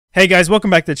Hey guys, welcome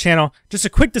back to the channel. Just a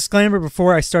quick disclaimer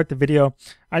before I start the video.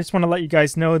 I just want to let you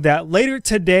guys know that later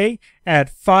today at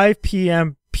 5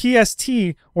 p.m. PST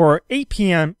or 8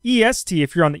 p.m. EST,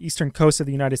 if you're on the eastern coast of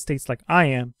the United States like I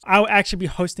am, I'll actually be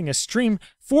hosting a stream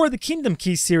for the Kingdom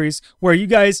Keys series where you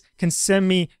guys can send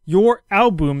me your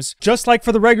albums just like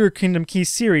for the regular Kingdom Keys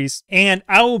series, and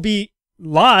I will be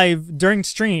live during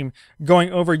stream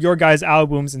going over your guys'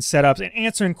 albums and setups and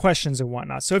answering questions and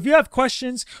whatnot. So if you have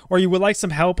questions or you would like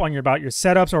some help on about your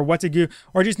setups or what to do,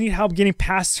 or just need help getting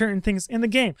past certain things in the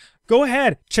game, go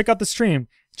ahead, check out the stream,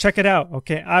 check it out.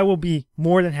 Okay, I will be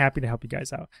more than happy to help you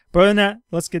guys out. But other than that,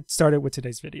 let's get started with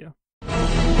today's video.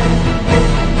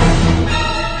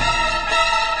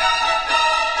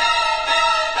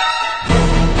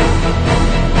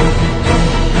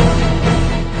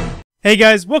 Hey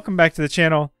guys, welcome back to the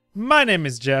channel. My name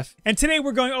is Jeff, and today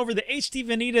we're going over the HD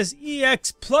Vanitas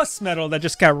EX Plus medal that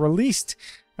just got released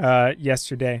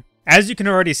yesterday. As you can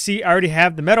already see, I already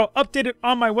have the medal updated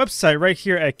on my website right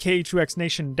here at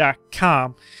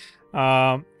khuxnation.com.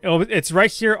 It's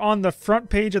right here on the front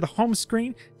page of the home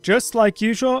screen, just like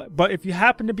usual, but if you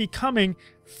happen to be coming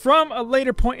from a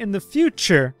later point in the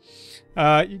future,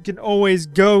 you can always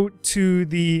go to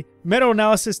the medal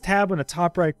analysis tab on the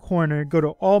top right corner, go to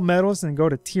all medals and go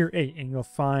to tier 8 and you'll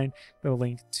find the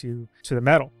link to the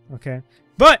medal. Okay,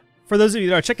 but for those of you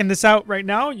that are checking this out right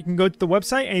now, you can go to the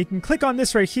website and you can click on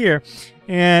this right here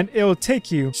and it'll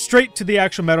take you straight to the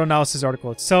actual medal analysis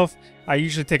article itself. I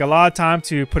usually take a lot of time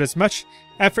to put as much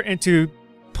effort into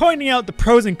pointing out the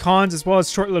pros and cons, as well as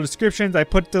short little descriptions. I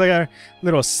put together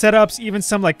little setups, even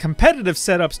some like competitive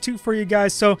setups too for you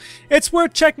guys, so it's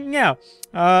worth checking out.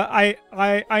 I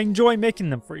enjoy making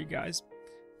them for you guys.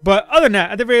 But other than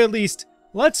that, at the very least,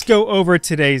 let's go over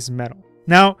today's medal.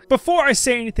 Now, before I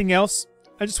say anything else,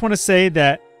 I just want to say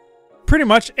that pretty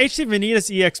much HD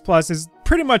Vanitas EX Plus is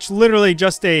pretty much literally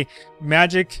just a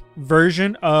magic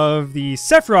version of the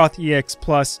Sephiroth EX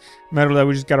Plus medal that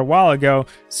we just got a while ago.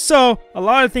 So a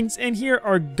lot of things in here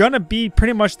are gonna be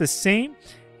pretty much the same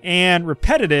and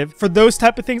repetitive. For those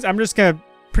type of things, I'm just gonna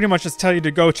pretty much just tell you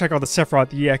to go check out the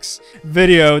Sephiroth EX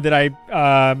video that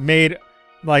I made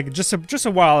like just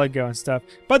a while ago and stuff.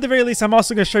 But at the very least, I'm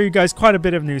also gonna show you guys quite a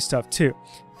bit of new stuff too.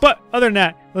 But other than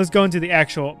that, let's go into the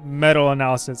actual medal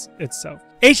analysis itself.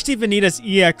 HD Vanitas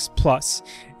EX Plus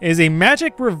is a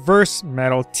magic reverse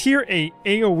medal tier 8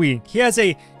 AoE. He has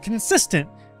a consistent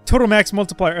total max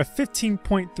multiplier of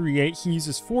 15.38. He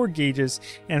uses 4 gauges,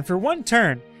 and for 1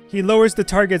 turn, he lowers the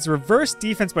target's reverse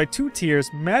defense by 2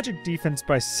 tiers, magic defense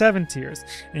by 7 tiers,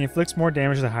 and inflicts more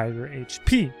damage the higher your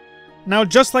HP. Now,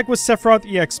 just like with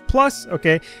Sephiroth EX Plus,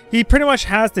 okay, he pretty much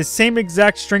has the same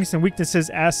exact strengths and weaknesses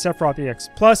as Sephiroth EX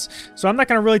Plus, so I'm not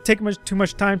going to really take too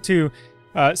much time to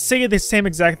say the same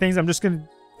exact things. I'm just going to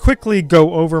quickly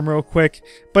go over them real quick.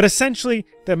 But essentially,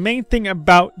 the main thing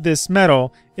about this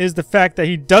medal is the fact that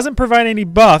he doesn't provide any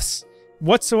buffs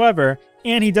whatsoever,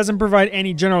 and he doesn't provide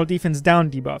any general defense down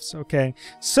debuffs, okay?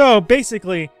 So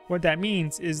basically, what that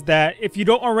means is that if you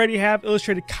don't already have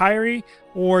Illustrated Kairi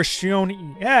or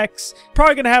Shion EX,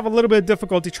 probably going to have a little bit of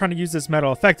difficulty trying to use this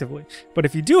medal effectively. But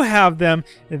if you do have them,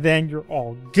 then you're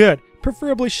all good.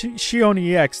 Preferably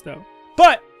Shion EX though.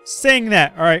 But saying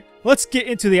that, alright, let's get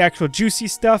into the actual juicy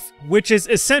stuff, which is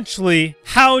essentially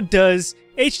how does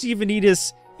HD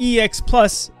Vanitas EX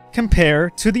Plus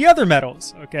compare to the other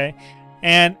medals, okay?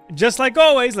 And just like I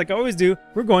always do,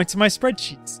 we're going to my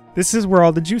spreadsheets. This is where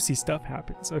all the juicy stuff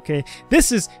happens, okay?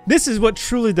 This is what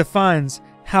truly defines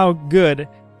how good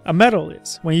a medal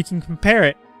is, when you can compare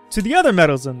it to the other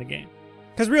medals in the game.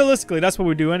 Because realistically, that's what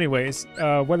we do anyways,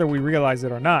 whether we realize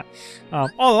it or not.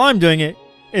 All I'm doing it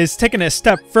is taking it a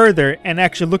step further and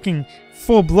actually looking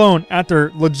full-blown at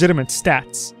their legitimate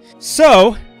stats.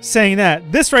 So, saying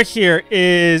that, this right here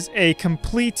is a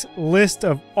complete list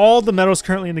of all the medals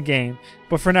currently in the game,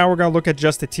 but for now we're going to look at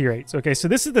just the tier 8s. Okay, so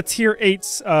this is the tier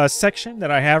 8s section that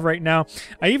I have right now.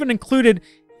 I even included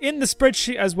in the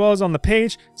spreadsheet as well as on the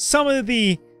page some of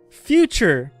the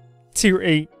future tier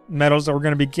 8 medals that we're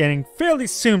going to be getting fairly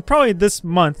soon, probably this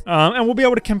month, and we'll be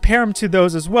able to compare them to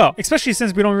those as well, especially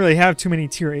since we don't really have too many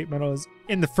tier 8 medals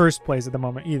in the first place at the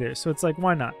moment either, so it's like,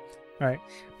 why not? All right,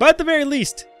 but at the very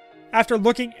least, after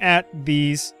looking at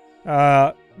these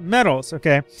medals,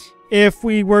 okay, if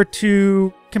we were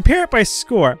to compare it by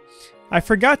score, I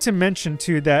forgot to mention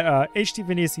too that HD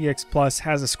Vanitas EX Plus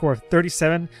has a score of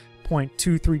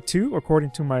 37.232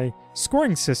 according to my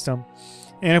scoring system.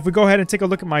 And if we go ahead and take a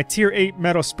look at my tier 8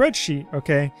 medal spreadsheet,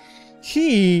 okay,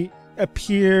 he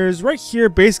appears right here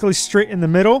basically straight in the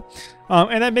middle,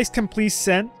 and that makes complete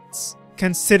sense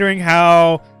considering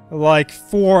how like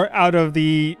 4 out of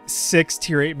the 6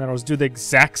 tier 8 metals do the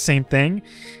exact same thing.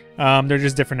 They're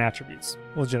just different attributes,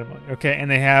 legitimately, okay?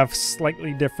 And they have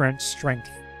slightly different strength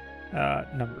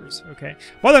numbers, okay?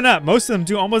 Whether or not, most of them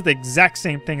do almost the exact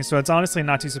same thing, so it's honestly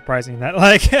not too surprising that,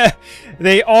 like,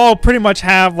 they all pretty much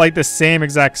have, like, the same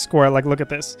exact score. Like, look at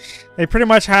this.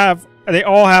 They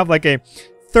all have, like, a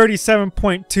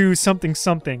 37.2 something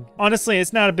something. Honestly,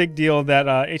 it's not a big deal that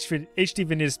HD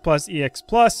Vanitas Plus, EX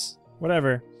Plus,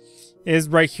 whatever, is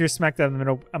right here smack dab in the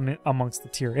middle amongst the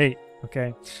tier 8,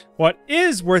 okay? What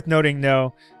is worth noting,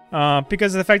 though,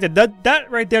 because of the fact that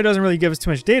that right there doesn't really give us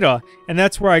too much data, and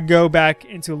that's where I go back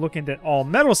into looking at all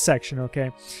metals section,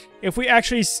 okay? If we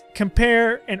actually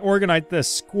compare and organize the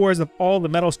scores of all the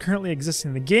metals currently existing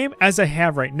in the game, as I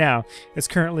have right now, it's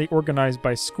currently organized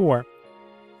by score.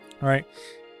 All right,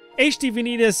 HD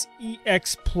Vanitas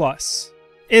EX Plus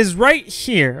is right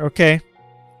here, okay?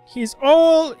 He's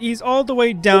all the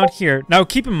way down here. Now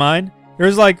keep in mind,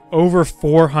 there's like over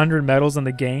 400 metals in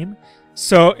the game.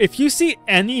 So if you see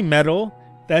any metal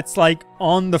that's like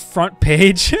on the front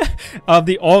page of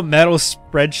the all metal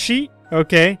spreadsheet,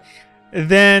 okay,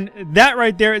 then that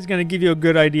right there is going to give you a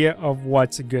good idea of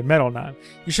what's a good metal now.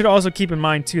 You should also keep in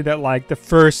mind too that like the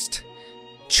first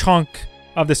chunk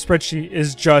of the spreadsheet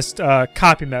is just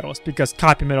copy metals, because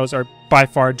copy metals are by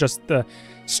far just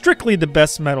strictly the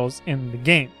best metals in the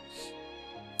game.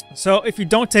 So if you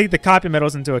don't take the copy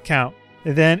metals into account,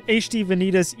 then HD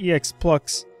Vanitas EX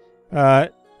Plus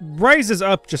rises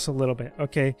up just a little bit,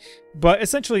 okay? But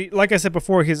essentially, like I said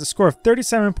before, he has a score of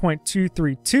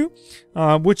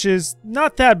 37.232, which is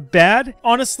not that bad.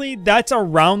 Honestly, that's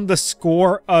around the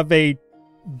score of a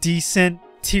decent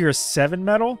tier 7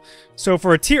 metal. So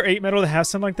for a tier 8 metal to have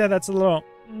something like that, that's a little...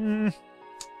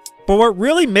 But what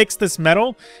really makes this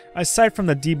metal, aside from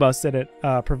the debuffs that it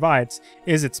provides,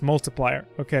 is its multiplier,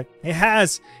 okay? It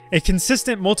has a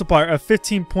consistent multiplier of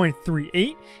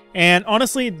 15.38, and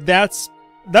honestly, that's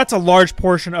a large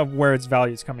portion of where its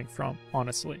value is coming from,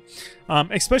 honestly.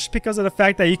 Especially because of the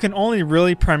fact that you can only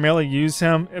really primarily use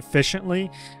him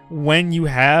efficiently when you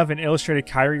have an illustrated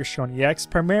Kyrie or Shion EX,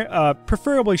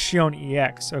 preferably Shion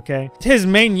EX, okay? His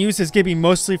main use is going to be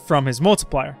mostly from his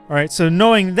multiplier, all right? So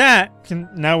knowing that,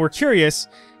 now we're curious,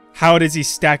 how does he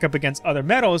stack up against other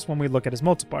metals when we look at his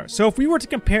multiplier? So if we were to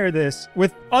compare this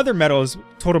with other metals'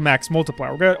 total max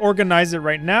multiplier, we're going to organize it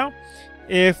right now.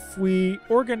 If we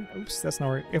organize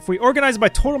it by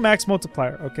total max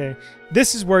multiplier, okay,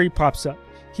 this is where he pops up.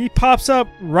 He pops up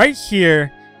right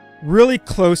here, really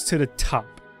close to the top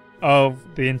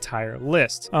of the entire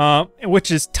list, which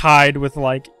is tied with,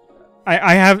 like,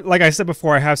 I have, like I said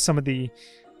before, I have some of the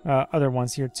other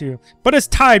ones here too, but it's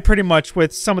tied pretty much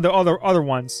with some of the other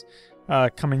ones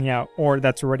coming out, or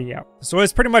that's already out. So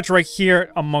it's pretty much right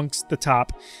here amongst the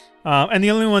top. And the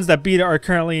only ones that beat it are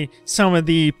currently some of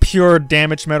the pure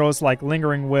damage metals like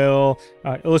Lingering Will,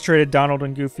 Illustrated Donald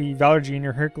and Goofy, Valor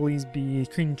Jr., Hercules B,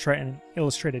 King Triton, and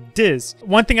Illustrated Diz.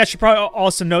 One thing I should probably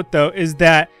also note, though, is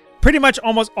that pretty much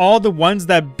almost all the ones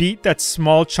that beat that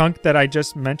small chunk that I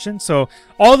just mentioned, so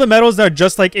all the metals that are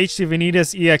just like HD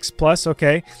Vanitas EX Plus,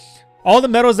 okay, all the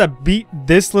metals that beat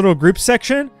this little group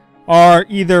section are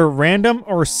either random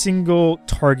or single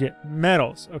target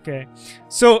metals, okay?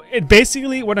 So it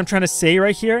basically, what I'm trying to say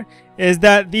right here is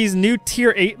that these new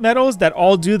tier 8 metals that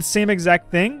all do the same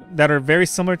exact thing, that are very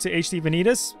similar to HD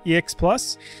Vanitas EX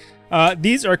Plus,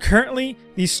 these are currently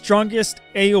the strongest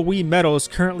AoE metals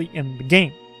currently in the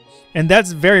game. And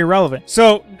that's very relevant.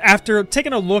 So after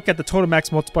taking a look at the total max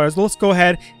multipliers, let's go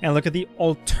ahead and look at the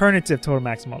alternative total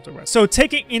max multipliers. So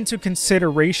taking into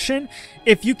consideration,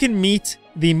 if you can meet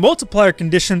the multiplier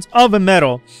conditions of a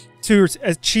metal to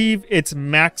achieve its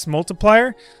max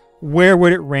multiplier, where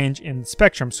would it range in the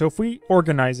spectrum? So if we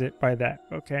organize it by that,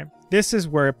 okay, this is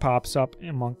where it pops up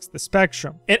amongst the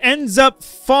spectrum. It ends up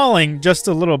falling just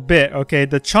a little bit, okay?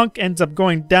 The chunk ends up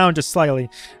going down just slightly,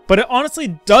 but it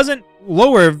honestly doesn't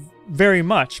lower very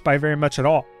much, by very much at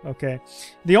all, okay?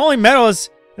 The only metals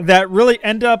that really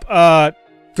end up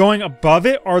going above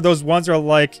it are those ones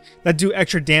that do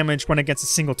extra damage when against a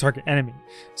single target enemy.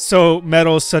 So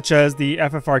metals such as the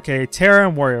FFRK Terra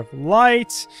and Warrior of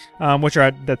Light, which are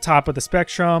at the top of the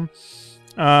spectrum.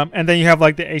 And then you have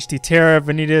like the HD Terra,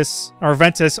 Vanitas, or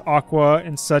Ventus, Aqua,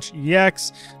 and such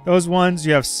EX. Those ones,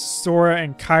 you have Sora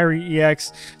and Kyrie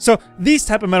EX. So these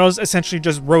type of metals essentially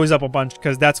just rose up a bunch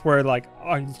because that's where like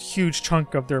a huge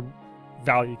chunk of their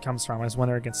value comes from, is when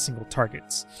they're against single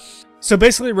targets. So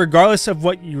basically, regardless of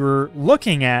what you're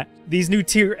looking at, these new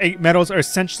tier 8 metals are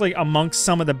essentially amongst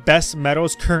some of the best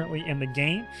metals currently in the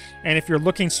game. And if you're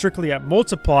looking strictly at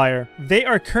multiplier, they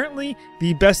are currently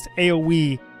the best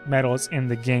AoE metals in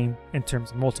the game in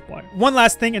terms of multiplier. One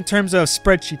last thing in terms of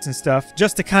spreadsheets and stuff,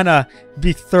 just to kind of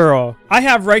be thorough. I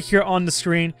have right here on the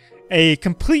screen a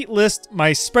complete list,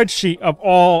 my spreadsheet of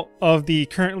all of the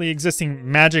currently existing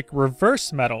magic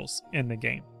reverse metals in the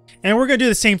game. And we're going to do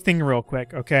the same thing real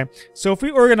quick, okay? So if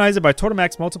we organize it by total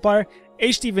max multiplier,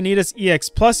 HD Vanitas EX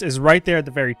Plus is right there at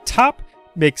the very top.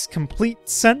 Makes complete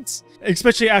sense,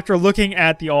 especially after looking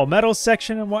at the all metals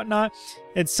section and whatnot.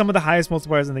 It's some of the highest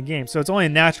multipliers in the game, so it's only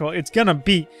natural it's gonna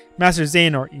beat Master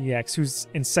Xehanort EX, who's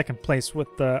in second place with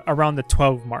around the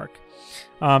 12 mark.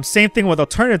 Same thing with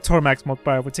alternative total max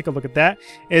multiplier. If we take a look at that,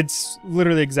 it's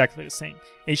literally exactly the same.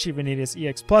 HD Vanitas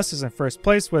EX Plus is in first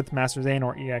place with Master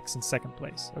Xehanort EX in second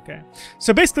place. Okay,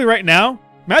 so basically right now,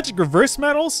 magic reverse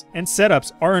metals and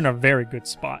setups are in a very good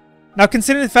spot. Now,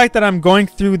 considering the fact that I'm going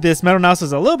through this metal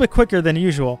analysis a little bit quicker than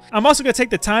usual, I'm also going to take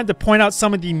the time to point out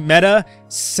some of the meta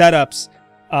setups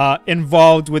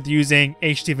involved with using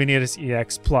HD Vanitas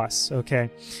EX Plus, okay?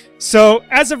 So,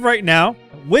 as of right now,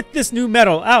 with this new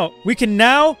metal out, we can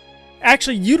now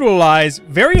actually utilize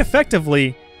very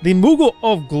effectively the Moogle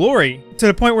of Glory to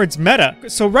the point where it's meta.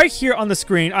 So right here on the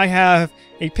screen, I have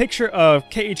a picture of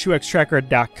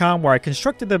khuxtracker.com where I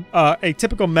constructed a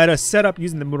typical meta setup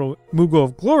using the Moogle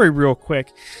of Glory real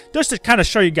quick, just to kind of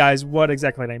show you guys what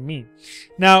exactly I mean.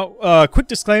 Now, quick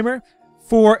disclaimer,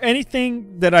 for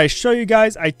anything that I show you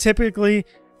guys, I typically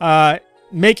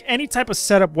make any type of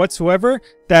setup whatsoever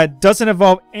that doesn't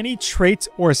involve any traits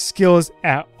or skills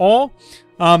at all.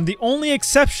 The only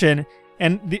exception,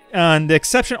 and the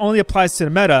exception only applies to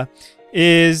the meta,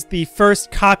 is the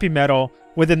first copy metal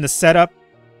within the setup,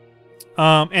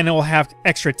 and it will have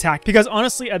extra attack. Because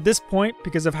honestly, at this point,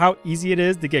 because of how easy it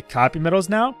is to get copy metals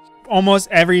now, almost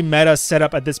every meta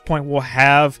setup at this point will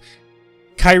have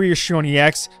Kairi or Shion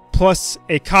EX plus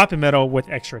a copy metal with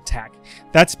extra attack.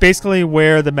 That's basically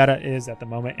where the meta is at the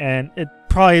moment, and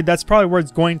that's probably where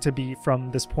it's going to be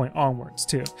from this point onwards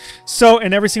too. So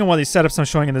in every single one of these setups I'm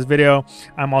showing in this video,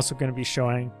 I'm also going to be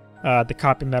showing the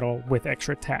copy metal with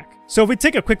extra attack. So if we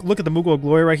take a quick look at the Moogle of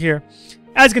Glory right here,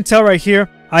 as you can tell right here,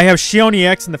 I have Shion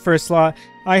EX in the first slot.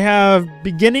 I have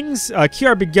beginnings,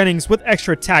 QR beginnings with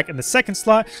extra attack in the second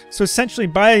slot. So essentially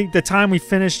by the time we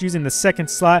finish using the second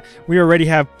slot, we already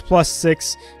have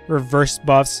 +6 reverse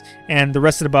buffs, and the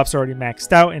rest of the buffs are already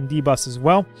maxed out, and debuffs as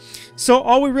well. So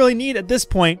all we really need at this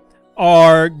point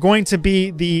are going to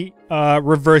be the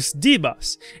reverse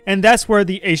debuffs, and that's where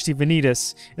the HD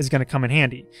Vanitas is going to come in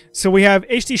handy. So we have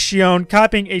HD Shion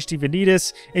copying HD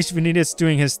Vanitas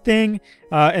doing his thing,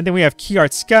 and then we have Key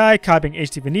Art Sky copying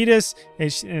HD Vanitas,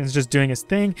 and is just doing his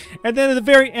thing. And then at the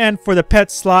very end for the pet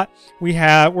slot,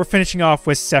 we're finishing off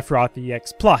with Sephiroth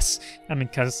EX Plus. I mean,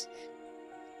 because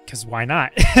why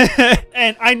not?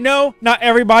 And I know not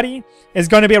everybody is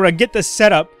going to be able to get this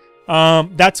setup.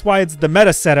 That's why it's the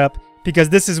meta setup, because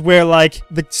this is where like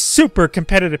the super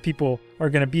competitive people are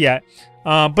going to be at.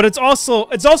 But it's also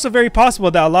very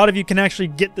possible that a lot of you can actually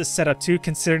get this setup too,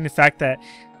 considering the fact that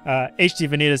HD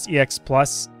Vanitas EX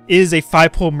Plus is a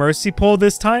 5-pull Mercy pull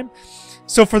this time.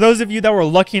 So for those of you that were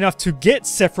lucky enough to get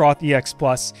Sephiroth EX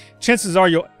Plus, chances are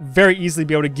you'll very easily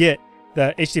be able to get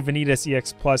the HD Vanitas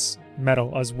EX Plus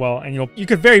metal as well, and you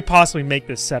could very possibly make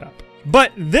this setup.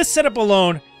 But this setup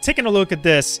alone, taking a look at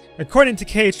this, according to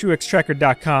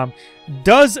khuxtracker.com,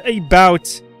 does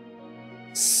about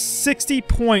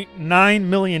 60.9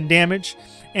 million damage.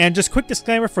 And just quick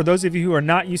disclaimer for those of you who are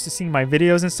not used to seeing my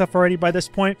videos and stuff already by this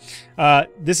point,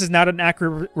 this is not an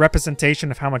accurate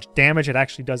representation of how much damage it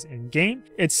actually does in game.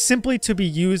 It's simply to be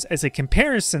used as a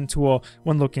comparison tool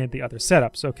when looking at the other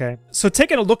setups, okay? So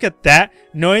taking a look at that,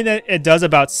 knowing that it does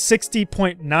about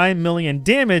 60.9 million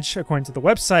damage according to the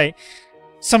website,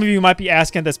 some of you might be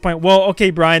asking at this point, well, okay,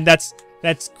 Brian, that's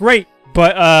great,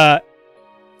 but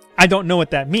I don't know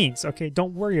what that means, okay?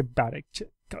 Don't worry about it.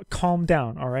 Calm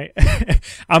down, all right?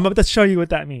 I'm about to show you what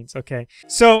that means, okay?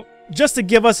 So just to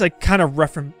give us a kind of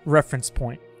reference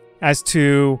point as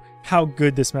to how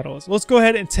good this metal is, let's go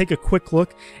ahead and take a quick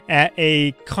look at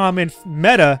a common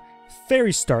meta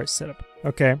Fairy Star setup,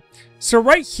 okay? So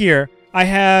right here, I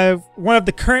have one of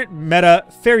the current meta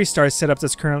Fairy Star setups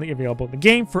that's currently available in the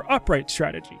game for upright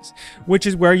strategies, which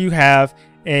is where you have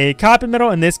a copy metal.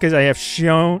 In this case, I have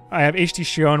HD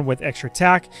Shion with extra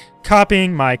attack,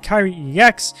 copying my Kairi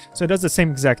EX, so it does the same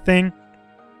exact thing.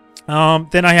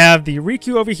 Then I have the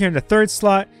Riku over here in the third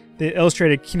slot, the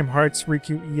illustrated Kingdom Hearts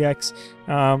Riku EX.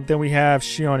 Then we have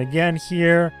Shion again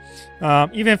here.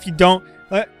 Even if you don't,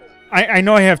 I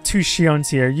know I have 2 Shions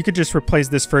here. You could just replace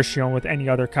this first Shion with any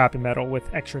other copy metal with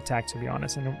extra attack, to be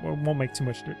honest, and it won't make too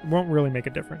much. It won't really make a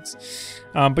difference.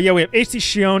 But yeah, we have HD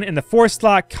Shion in the 4th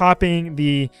slot, copying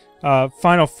the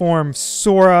Final Form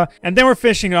Sora, and then we're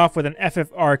finishing off with an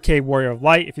FFRK Warrior of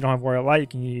Light. If you don't have Warrior of Light, you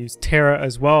can use Terra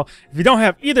as well. If you don't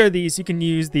have either of these, you can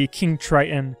use the King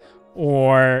Triton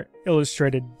or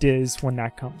Illustrated Diz when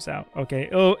that comes out. Okay,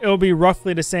 it'll be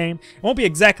roughly the same. It won't be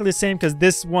exactly the same because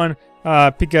this one,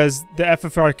 because the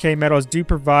FFRK medals do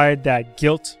provide that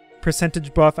guilt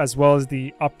percentage buff as well as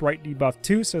the upright debuff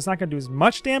too, so it's not going to do as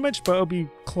much damage, but it'll be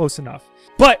close enough.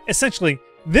 But essentially,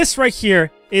 this right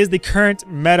here is the current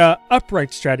meta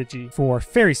upright strategy for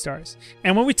Fairy Stars.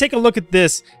 And when we take a look at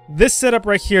this setup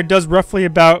right here does roughly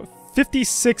about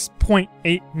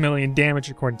 56.8 million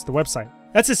damage according to the website.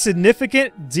 That's a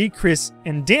significant decrease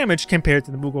in damage compared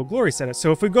to the Moogle Glory setup.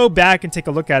 So if we go back and take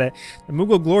a look at it, the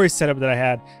Moogle Glory setup that I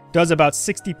had does about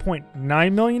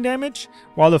 60.9 million damage,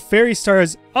 while the Fairy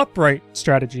Stars upright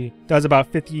strategy does about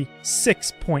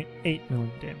 56.8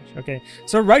 million damage. Okay,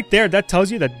 so right there, that tells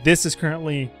you that this is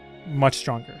currently much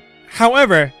stronger.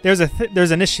 However, there's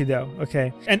an issue though.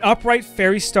 Okay, an upright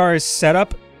Fairy Stars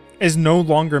setup is no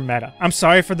longer meta. I'm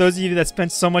sorry for those of you that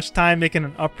spent so much time making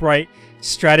an upright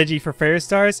strategy for Fairy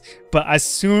Stars, but as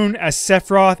soon as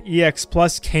Sephiroth EX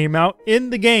Plus came out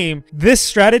in the game, this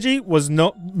strategy was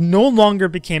no longer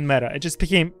became meta. It just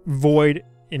became void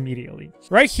immediately.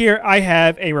 Right here, I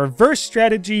have a reverse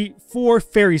strategy for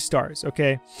Fairy Stars,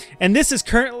 okay? And this is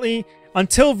currently,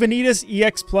 until Vanitas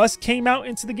EX Plus came out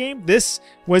into the game, this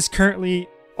was currently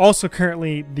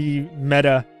the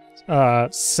meta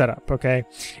setup, okay?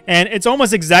 And it's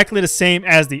almost exactly the same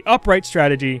as the upright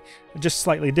strategy, just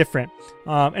slightly different.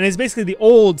 And it's basically the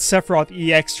old Sephiroth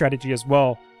EX strategy as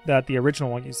well that the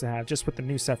original one used to have, just with the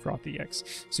new Sephiroth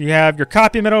EX. So you have your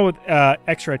copy medal with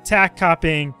extra attack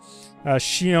copying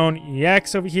Xion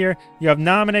EX over here. You have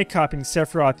Nominate copying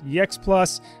Sephiroth EX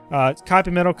Plus,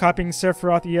 copy medal copying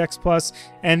Sephiroth EX Plus,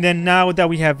 and then now that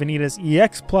we have Vanitas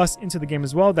EX Plus into the game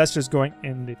as well, that's just going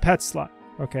in the pet slot.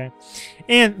 Okay,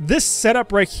 and this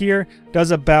setup right here does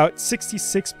about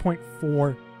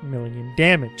 66.4 million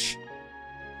damage.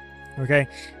 Okay,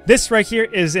 this right here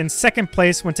is in second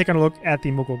place when taking a look at the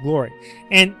Moogle Glory,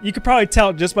 and you could probably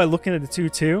tell just by looking at the two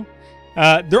too.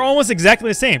 They're almost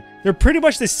exactly the same. They're pretty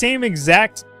much the same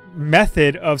exact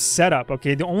method of setup.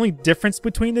 Okay, the only difference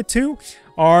between the two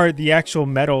are the actual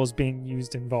medals being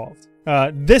used involved.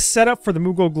 This setup for the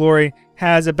Moogle Glory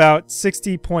has about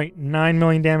 60.9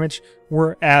 million damage,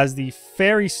 whereas the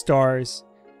Fairy Stars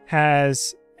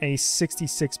has a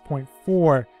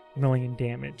 66.4 million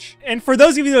damage. And for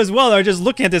those of you as well that are just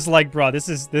looking at this like, bro, this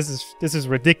is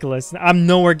ridiculous. I'm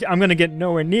gonna get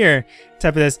nowhere near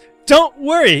type of this. Don't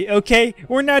worry, okay?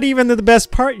 We're not even to the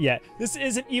best part yet. This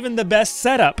isn't even the best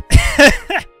setup.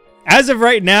 As of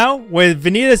right now, with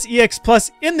Vanitas EX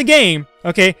Plus in the game,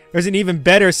 okay, there's an even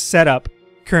better setup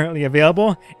currently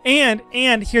available. And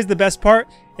here's the best part.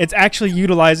 It's actually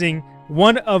utilizing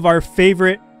one of our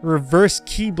favorite reverse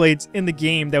keyblades in the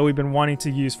game that we've been wanting to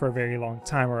use for a very long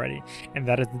time already. And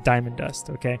that is the Diamond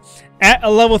Dust, okay? At a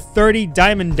level 30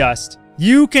 Diamond Dust,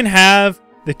 you can have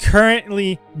the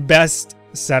currently best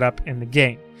setup in the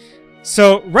game.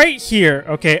 So right here,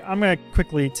 okay, I'm going to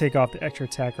quickly take off the extra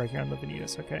attack right here on the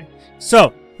Vanitas, okay?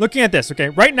 So looking at this, okay,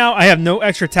 right now I have no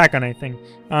extra attack on anything,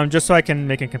 just so I can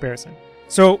make a comparison.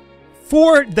 So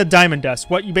for the Diamond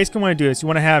Dust, what you basically want to do is you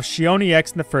want to have Xion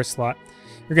EX in the first slot.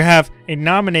 You're going to have a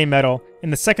Nominate medal in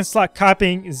the second slot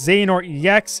copying Xehanort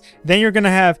EX. Then you're going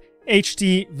to have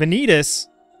HD Vanitas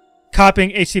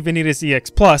copying HD Vanitas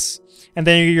EX Plus. And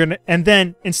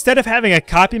then instead of having a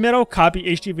copy medal, copy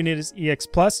HD Vanitas EX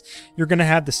Plus, you're gonna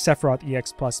have the Sephiroth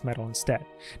EX Plus medal instead.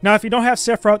 Now, if you don't have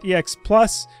Sephiroth EX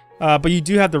Plus, but you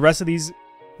do have the rest of these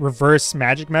reverse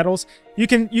magic medals, you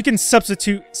can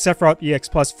substitute Sephiroth EX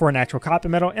Plus for an actual copy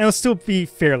medal, and it'll still be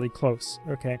fairly close.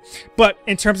 Okay, but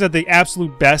in terms of the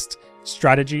absolute best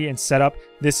strategy and setup,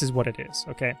 this is what it is.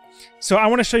 Okay, so I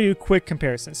want to show you a quick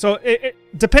comparison. So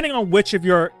depending on which of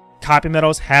your copy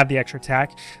medals have the extra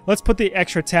attack, let's put the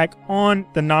extra attack on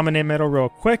the Nominate medal real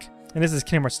quick. And this is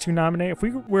Kingdom Hearts 2 Nominate. If we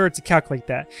were to calculate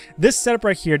that, this setup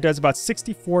right here does about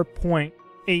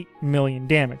 64.8 million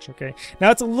damage. Okay, now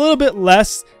it's a little bit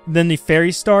less than the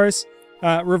Fairy Stars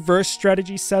reverse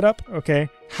strategy setup. Okay,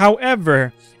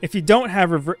 however, if you don't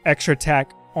have extra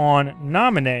attack on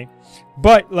Nominate,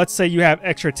 but let's say you have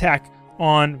extra attack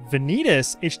on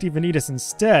Vanitas, HD Vanitas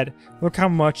instead, look how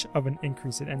much of an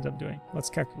increase it ends up doing.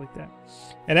 Let's calculate that.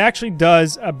 It actually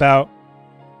does about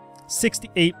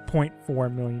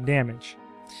 68.4 million damage.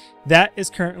 That is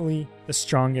currently the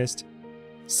strongest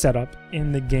setup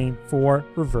in the game for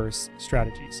reverse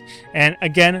strategies. And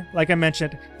again, like I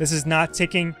mentioned, this is not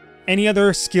taking any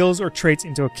other skills or traits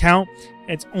into account.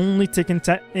 It's only taking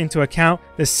into account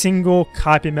the single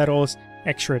copy medals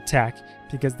extra attack,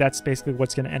 because that's basically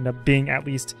what's going to end up being, at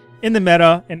least in the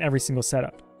meta, in every single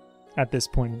setup at this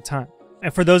point in time.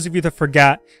 And for those of you that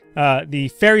forgot,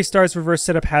 the Fairy Stars reverse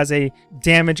setup has a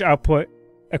damage output,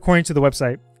 according to the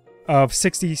website, of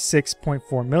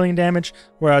 66.4 million damage,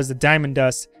 whereas the Diamond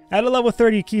Dust at a level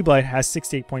 30 Keyblade has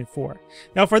 68.4.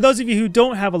 Now, for those of you who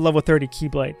don't have a level 30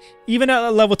 Keyblade, even at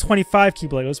a level 25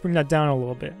 Keyblade, let's bring that down a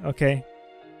little bit, okay?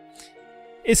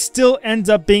 It still ends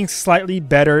up being slightly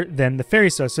better than the Fairy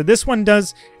Star. So this one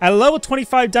does, at a level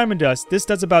 25 Diamond Dust, this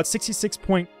does about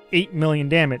 66.8 million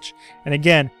damage. And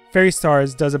again, Fairy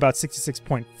Stars does about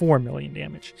 66.4 million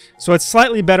damage. So it's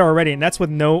slightly better already, and that's with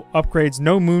no upgrades,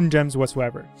 no Moon Gems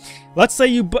whatsoever. Let's say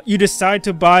you decide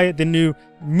to buy the new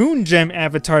Moon Gem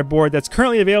avatar board that's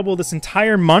currently available this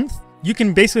entire month. You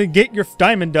can basically get your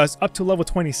Diamond Dust up to level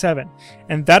 27.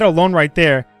 And that alone right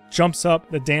there jumps up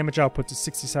the damage output to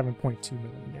 67.2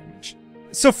 million damage.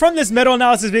 So from this metal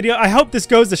analysis video, I hope this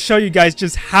goes to show you guys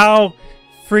just how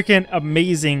freaking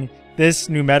amazing this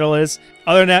new metal is.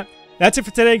 Other than that, that's it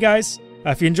for today, guys.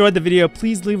 If you enjoyed the video,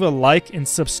 please leave a like and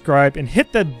subscribe, and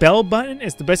hit the bell button.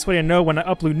 It's the best way to know when I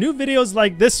upload new videos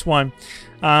like this one,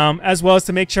 as well as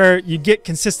to make sure you get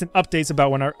consistent updates about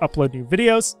when I upload new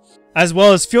videos. As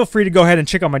well as feel free to go ahead and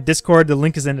check out my Discord. The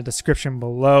link is in the description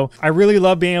below. I really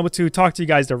love being able to talk to you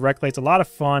guys directly. It's a lot of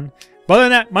fun. But other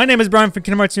than that, my name is Brian from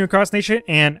Kingdom Hearts Cross Nation,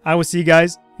 and I will see you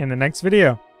guys in the next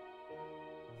video.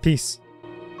 Peace.